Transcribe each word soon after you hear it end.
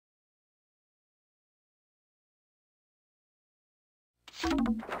To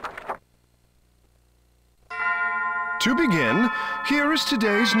begin, here is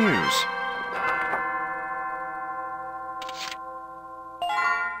today's news.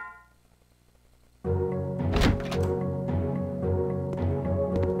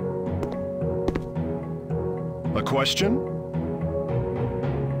 A question?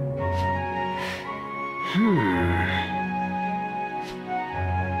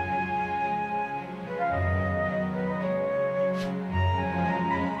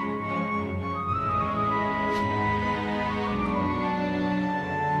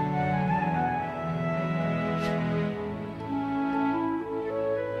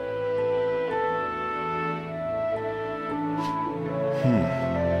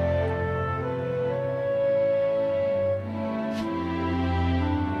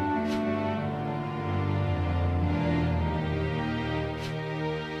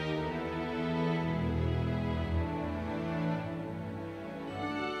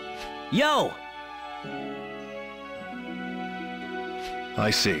 Yo! I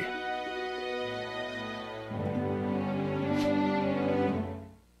see.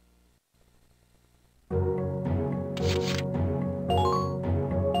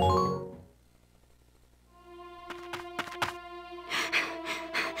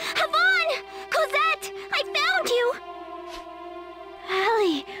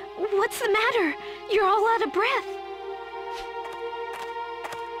 What's the matter? You're all out of breath.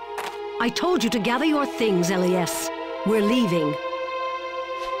 I told you to gather your things, Aliasse. We're leaving.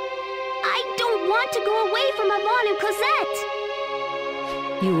 I don't want to go away from Yvonne and Cosette.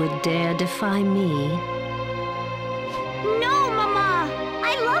 You would dare defy me? No, Mama!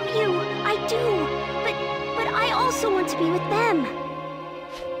 I love you! I do! But I also want to be with them.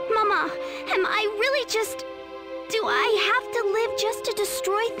 Mama, am I really just... Do I have to live just to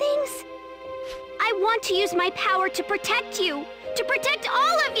destroy things? I want to use my power to protect you! To protect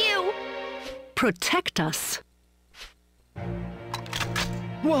all of you! Protect us?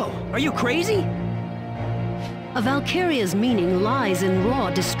 Whoa, are you crazy? A Valkyria's meaning lies in raw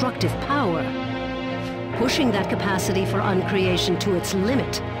destructive power. Pushing that capacity for uncreation to its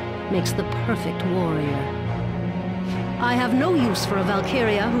limit makes the perfect warrior. I have no use for a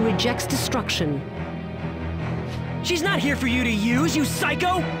Valkyria who rejects destruction. She's not here for you to use, you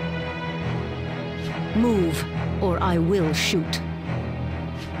psycho! Move, or I will shoot.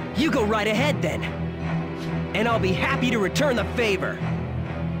 You go right ahead, then. And I'll be happy to return the favor.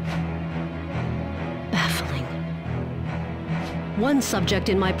 Baffling. One subject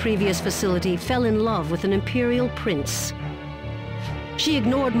in my previous facility fell in love with an Imperial prince. She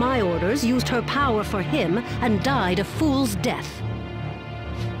ignored my orders, used her power for him, and died a fool's death.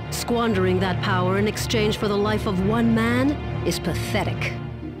 Squandering that power in exchange for the life of one man is pathetic.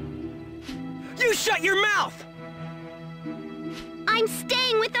 You shut your mouth! I'm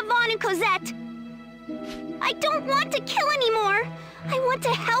staying with Yvonne and Cosette! I don't want to kill anymore! I want to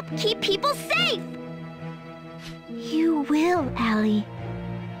help keep people safe! You will, Allie.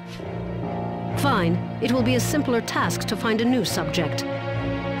 Fine. It will be a simpler task to find a new subject.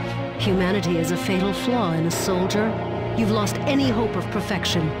 Humanity is a fatal flaw in a soldier. You've lost any hope of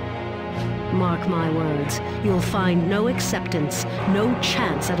perfection. Mark my words, you'll find no acceptance, no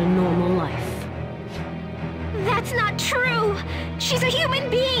chance at a normal life. That's not true! She's a human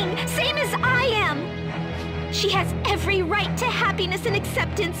being, same as I am! She has every right to happiness and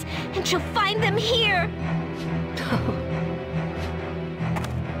acceptance, and she'll find them here!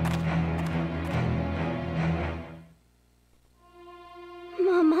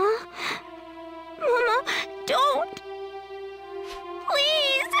 Mama? Mama, don't!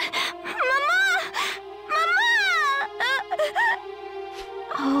 Please! Mama! Mama!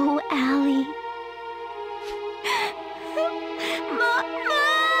 Oh, Allie.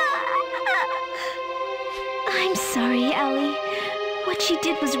 I'm sorry, Allie. What she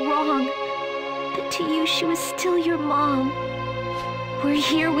did was wrong. But to you, she was still your mom. We're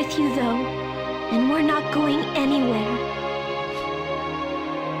here with you, though. And we're not going anywhere.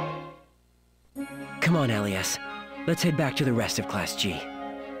 Come on, Aliasse. Let's head back to the rest of Class G.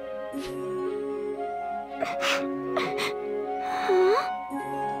 Huh?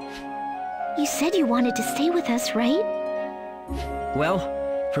 You said you wanted to stay with us, right? Well,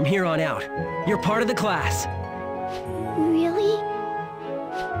 from here on out, you're part of the class. Really?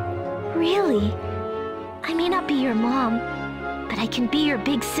 Really? I may not be your mom, but I can be your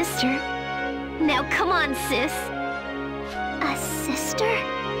big sister. Now come on, sis. A sister?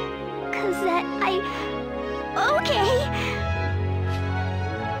 Cosette, Okay!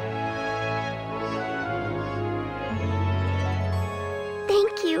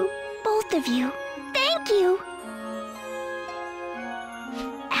 Thank you, both of you. Thank you!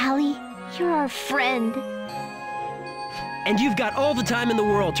 Allie. You're our friend. And you've got all the time in the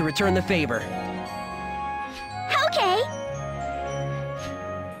world to return the favor. Okay.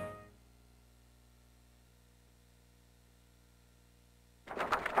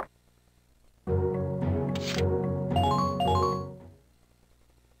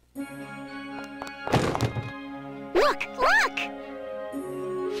 Look! Look!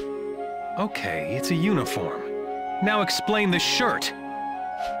 Okay, it's a uniform. Now explain the shirt.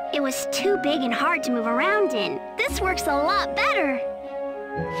 It was too big and hard to move around in. This works a lot better.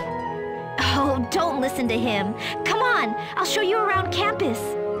 Oh, don't listen to him. Come on, I'll show you around campus.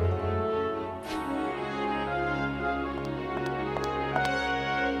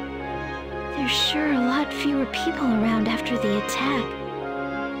 There's sure a lot fewer people around after the attack.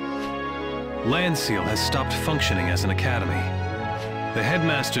 Landseal has stopped functioning as an academy. The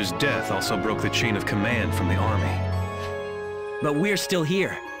headmaster's death also broke the chain of command from the army. But we're still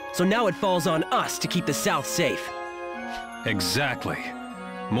here, so now it falls on us to keep the South safe. Exactly.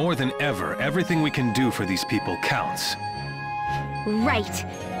 More than ever, everything we can do for these people counts. Right.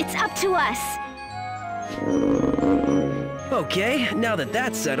 It's up to us. Okay, now that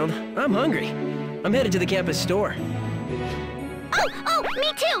that's settled, I'm hungry. I'm headed to the campus store. Oh,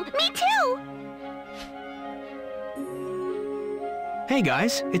 me too! Me too! Hey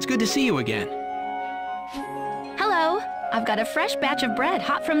guys, it's good to see you again. Hello. I've got a fresh batch of bread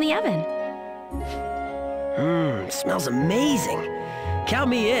hot from the oven. Smells amazing. Count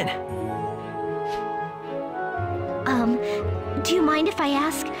me in. Do you mind if I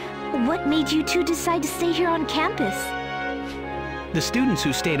ask, what made you two decide to stay here on campus? The students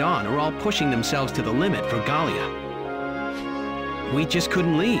who stayed on are all pushing themselves to the limit for Gallia. We just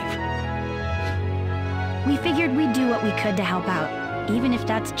couldn't leave. We figured we'd do what we could to help out, even if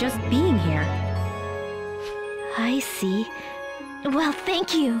that's just being here. I see. Well,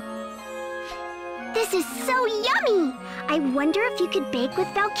 thank you. This is so yummy! I wonder if you could bake with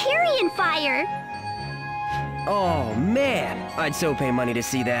Valkyrian fire! Oh, man. I'd so pay money to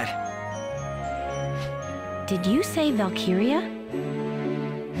see that. Did you say Valkyria?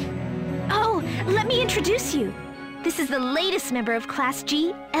 Oh, let me introduce you. This is the latest member of Class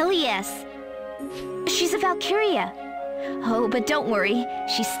G, Aliasse. She's a Valkyria. Oh, but don't worry.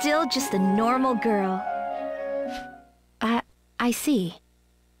 She's still just a normal girl. I see.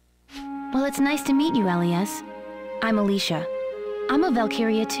 Well, it's nice to meet you, Aliasse. I'm Alicia. I'm a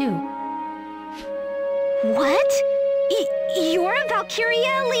Valkyria too. What? You're a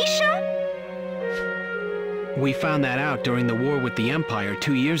Valkyria, Alicia? We found that out during the war with the Empire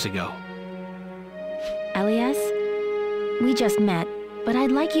 2 years ago. Aliasse, we just met, but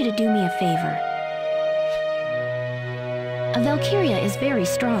I'd like you to do me a favor. A Valkyria is very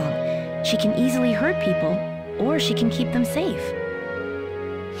strong. She can easily hurt people, or she can keep them safe.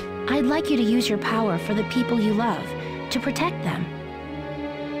 I'd like you to use your power for the people you love, to protect them.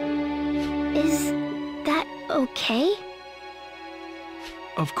 Is that okay?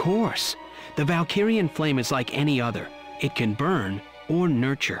 Of course. The Valkyrian flame is like any other. It can burn or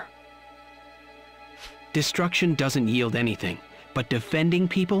nurture. Destruction doesn't yield anything, but defending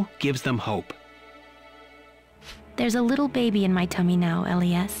people gives them hope. There's a little baby in my tummy now,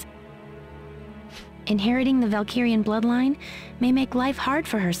 Aliasse. Inheriting the Valkyrian bloodline may make life hard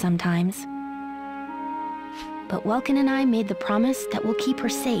for her sometimes. But Welkin and I made the promise that we'll keep her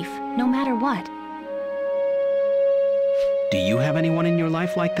safe, no matter what. Do you have anyone in your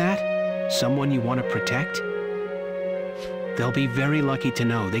life like that? Someone you want to protect? They'll be very lucky to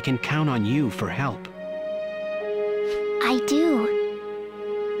know they can count on you for help. I do.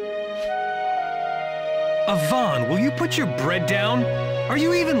 Yvonne, will you put your bread down? Are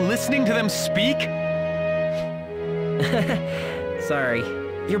you even listening to them speak? Sorry.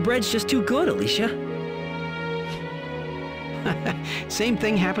 Your bread's just too good, Alicia. Same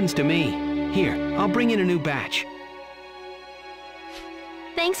thing happens to me. Here, I'll bring in a new batch.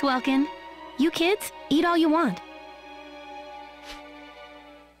 Thanks, Welkin. You kids, eat all you want.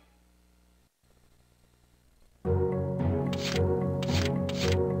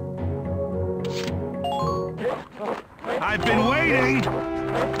 I've been waiting!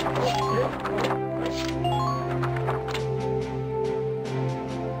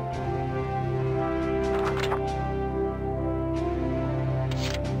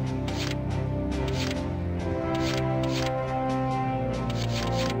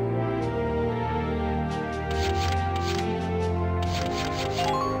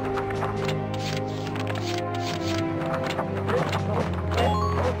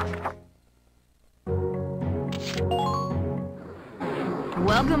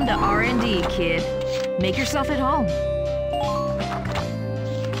 Welcome to R&D, kid. Make yourself at home.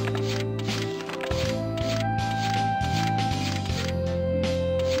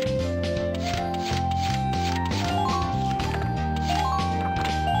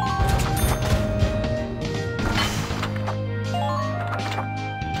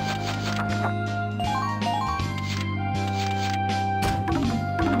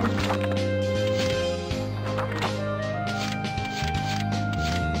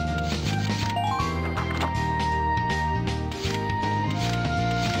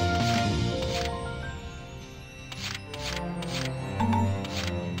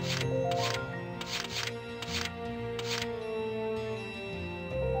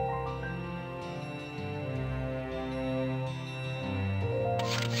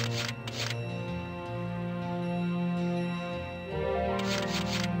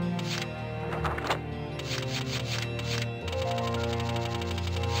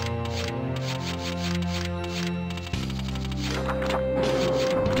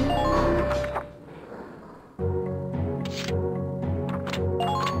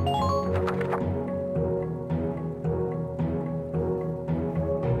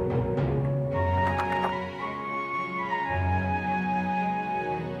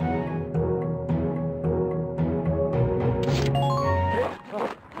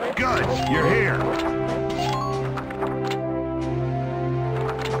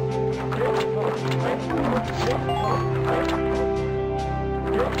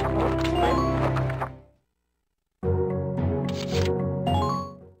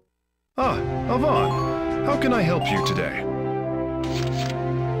 Ah, Avon. How can I help you today?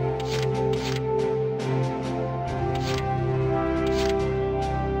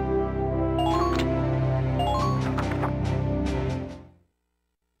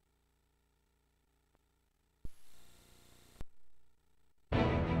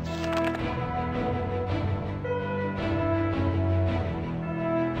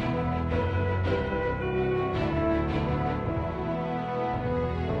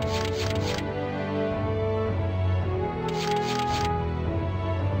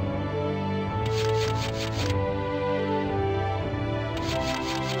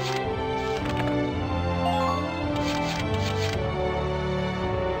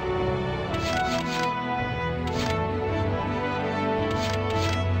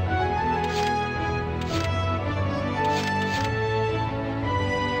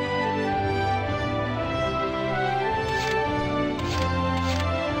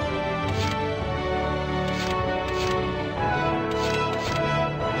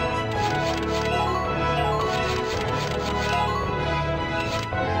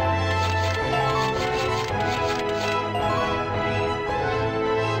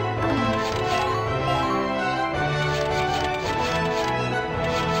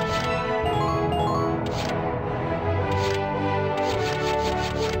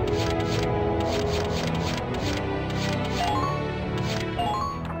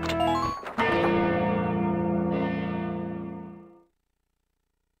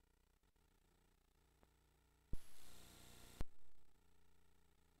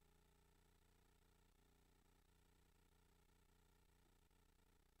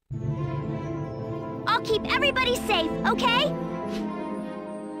 I'll keep everybody safe, okay?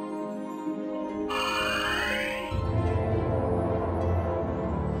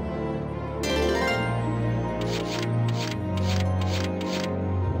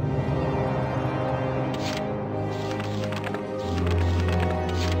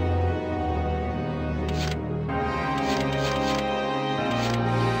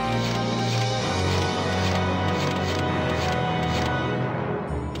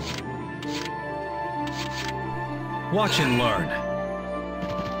 Watch and learn.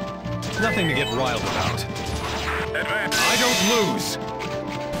 Nothing to get riled about. Advance. I don't lose!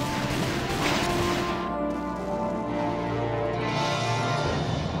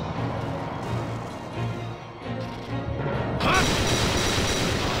 Huh?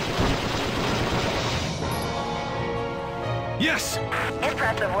 Yes!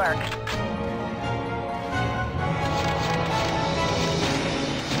 Impressive work.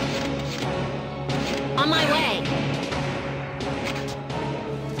 On my way.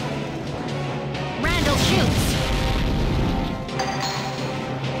 Randall shoots.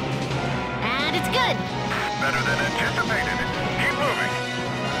 And it's good. Better than anticipated. Keep moving.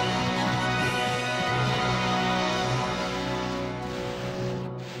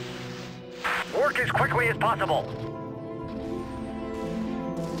 Work as quickly as possible.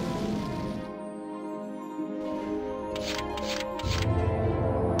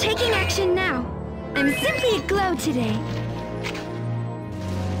 Taking action now. I'm simply aglow today.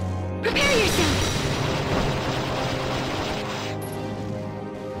 Prepare yourself.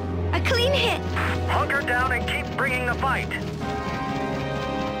 A clean hit. Hunker down and keep bringing the fight.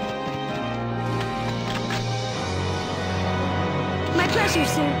 My pleasure,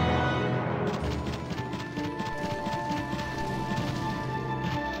 sir.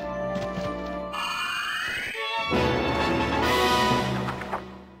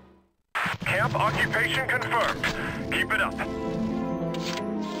 Camp occupation confirmed. Keep it up.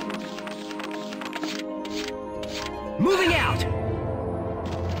 Moving out!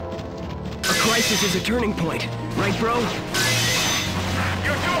 A crisis is a turning point, right, bro?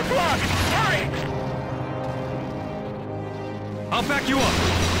 You're 2 o'clock! Hurry! I'll back you up!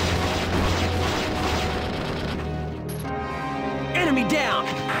 Enemy down!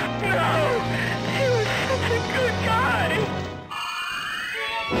 No! He was such a good guy!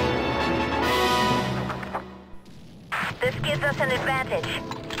 This gives us an advantage.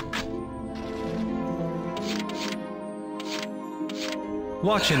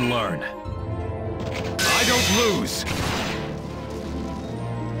 Watch and learn. I don't lose!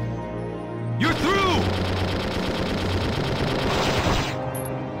 You're through!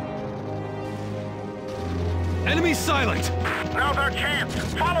 Enemy silent! Now's our chance!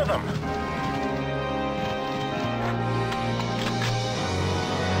 Follow them!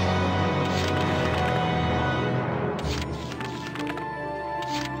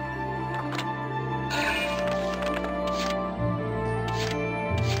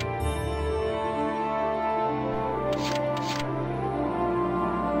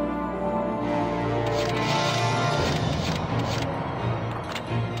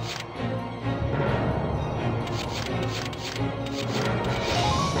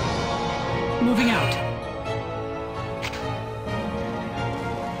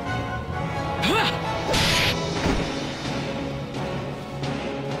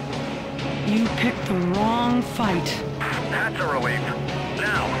 You picked the wrong fight. That's a relief.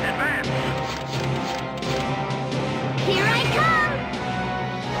 Now, advance! Here I come!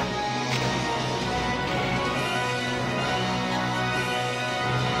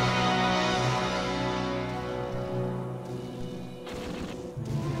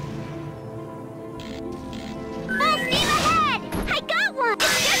 Full steam ahead! I got one!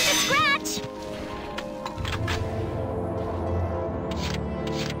 It's just a scratch!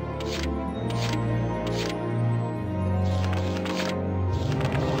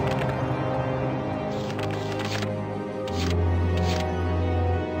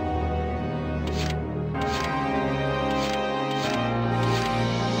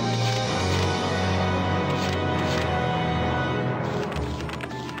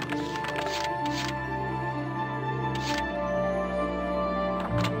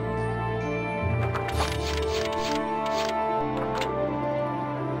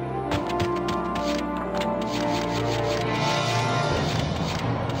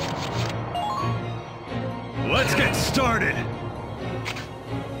 Let's get started!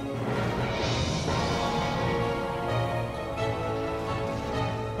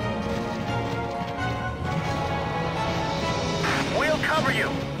 We'll cover you!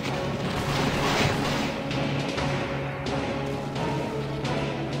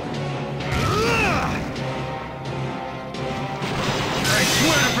 I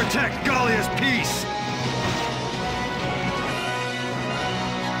swear to protect Gallia's peace!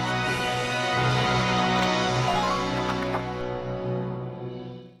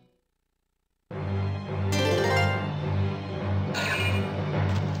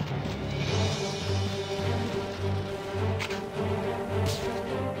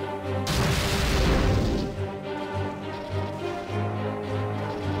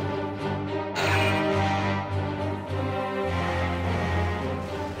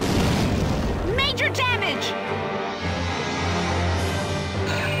 Major damage!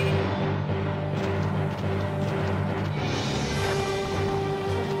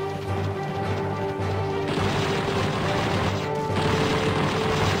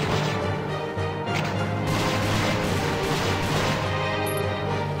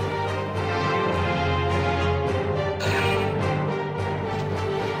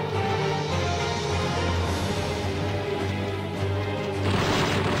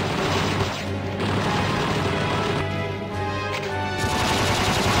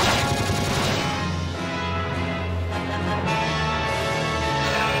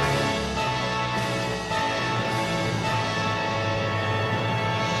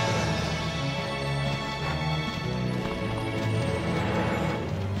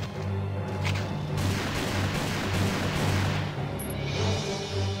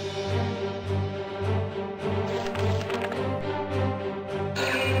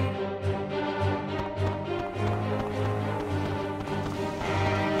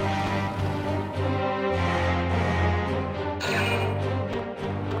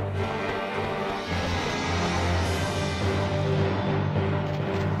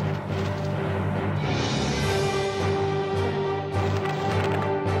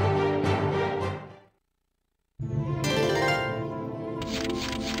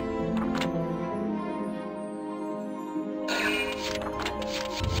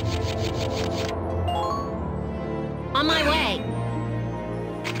 On my way.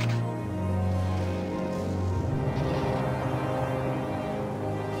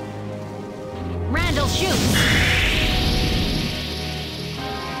 Randall shoots.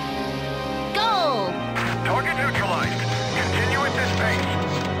 Goal! Target neutralized. Continue at this pace.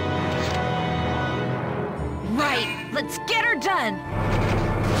 Right, let's get her done.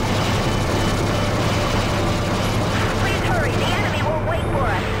 Please hurry, the enemy won't wait for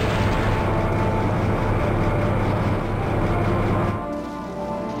us.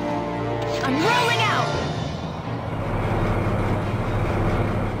 I'm rolling out.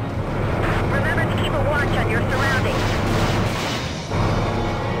 Remember to keep a watch on your surroundings.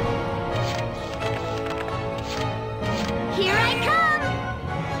 Here I come!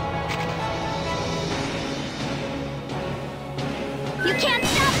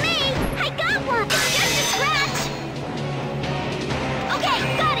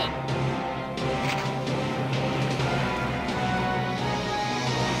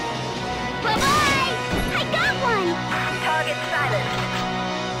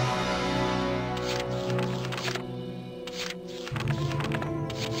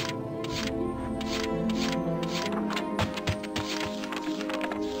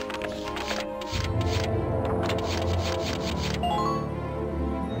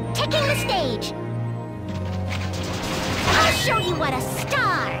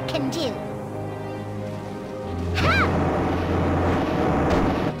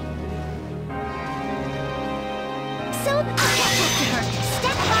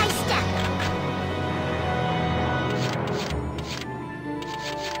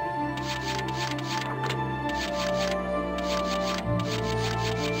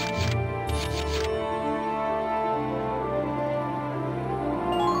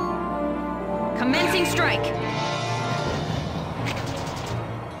 strike!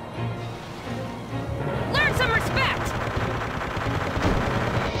 Learn some respect!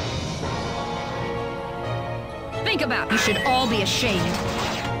 Think about it. You should all be ashamed.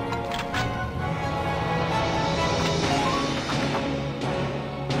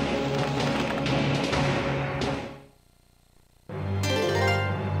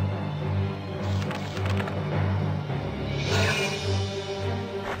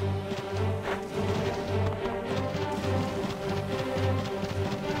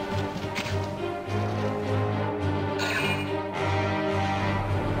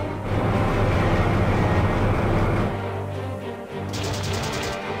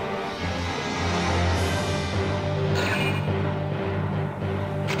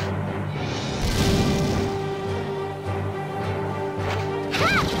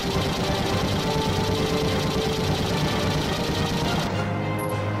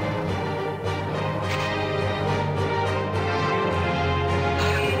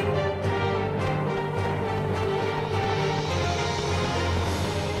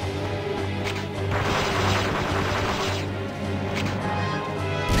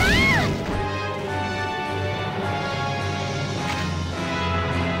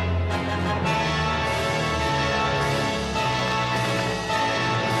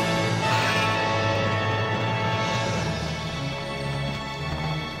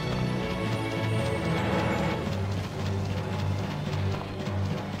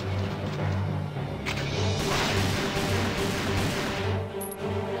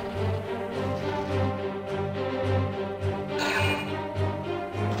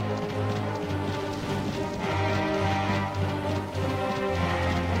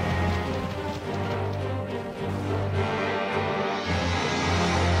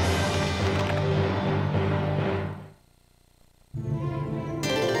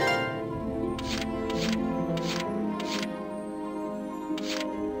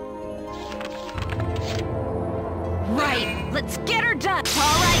 Let's get her done!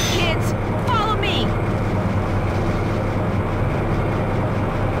 All right, kids! Follow me!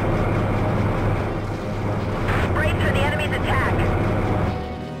 Brace for the enemy's attack!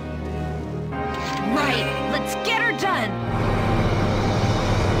 Right! Let's get her done!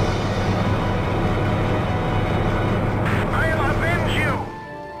 I'll avenge you!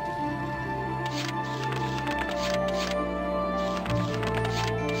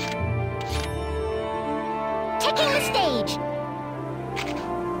 Taking the stage!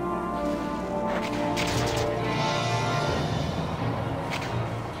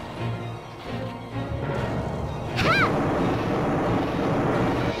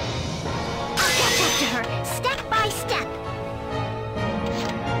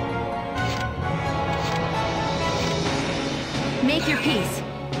 Make your peace.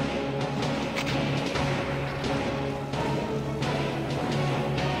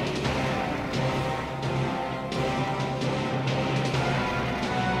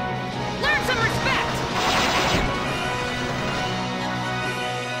 Learn some respect!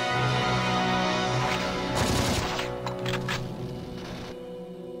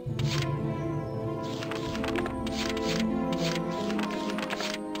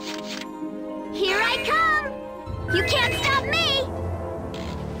 Here I come! You can't stop me!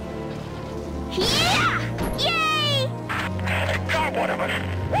 Yeah! Yay! They got one of us!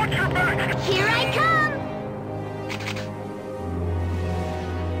 Watch your back! Here I come!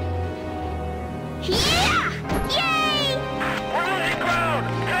 Yeah! Yay! We're losing ground!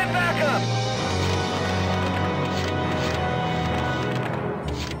 Head back up!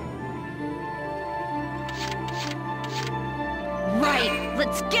 Right!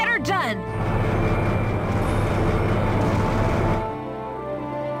 Let's get her done!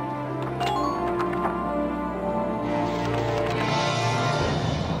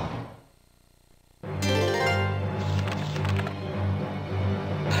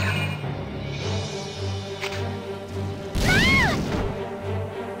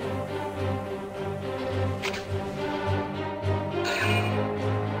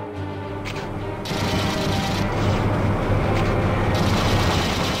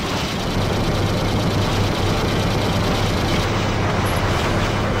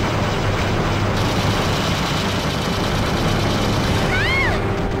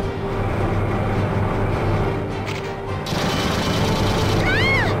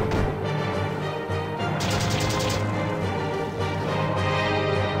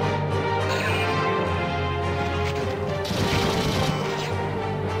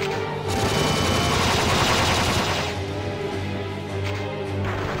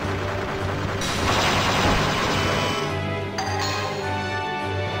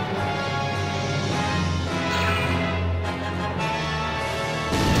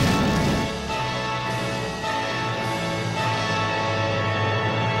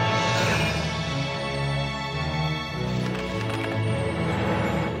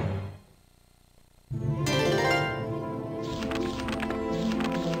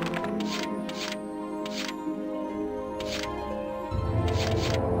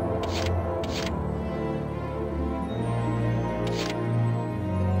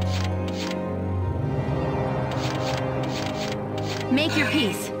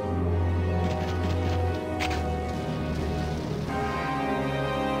 piece.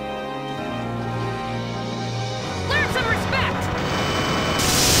 Learn some respect!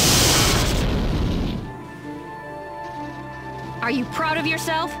 Are you proud of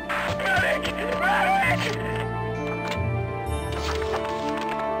yourself? Medic! Medic!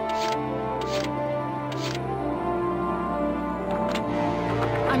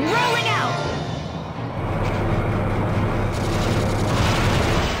 I'm rolling out!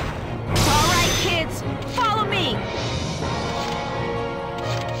 All right, kids, follow me!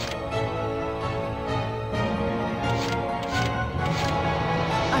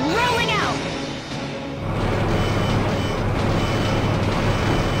 I'm rolling out!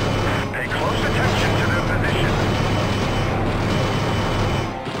 Pay close attention to their position.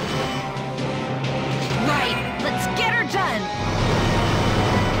 Right, let's get her done!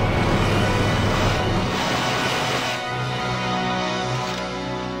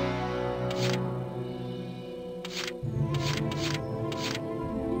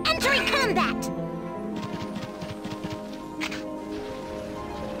 Entering combat!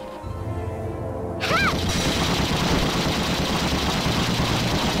 Ha!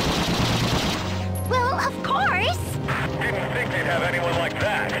 Well, of course! Didn't think they'd have anyone like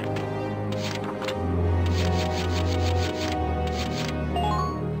that.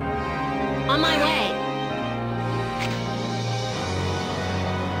 On my way!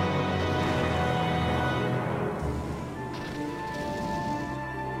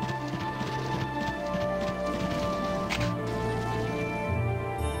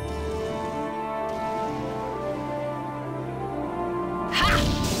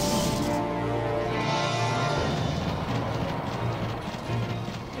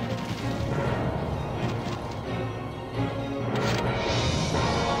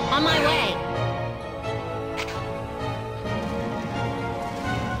 On my way!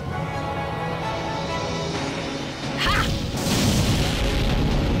 Ha!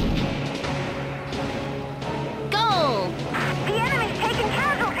 Goal! The enemy's taking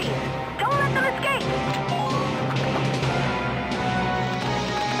casualties! Don't let them escape!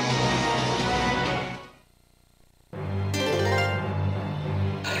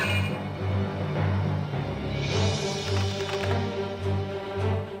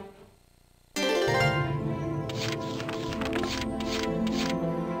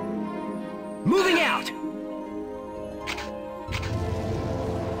 Moving out!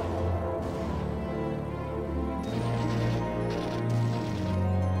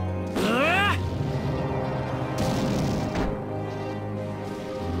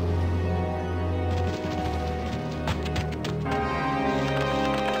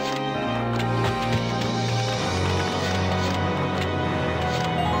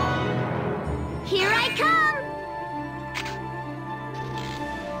 Here I come!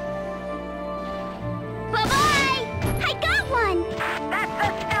 Bye-bye! I got one! That's the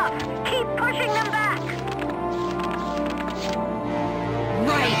stuff! Keep pushing them back!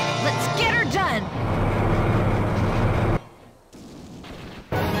 Right, let's get her done!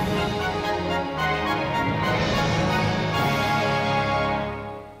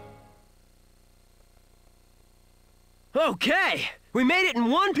 Okay, we made it in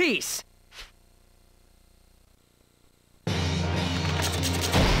one piece!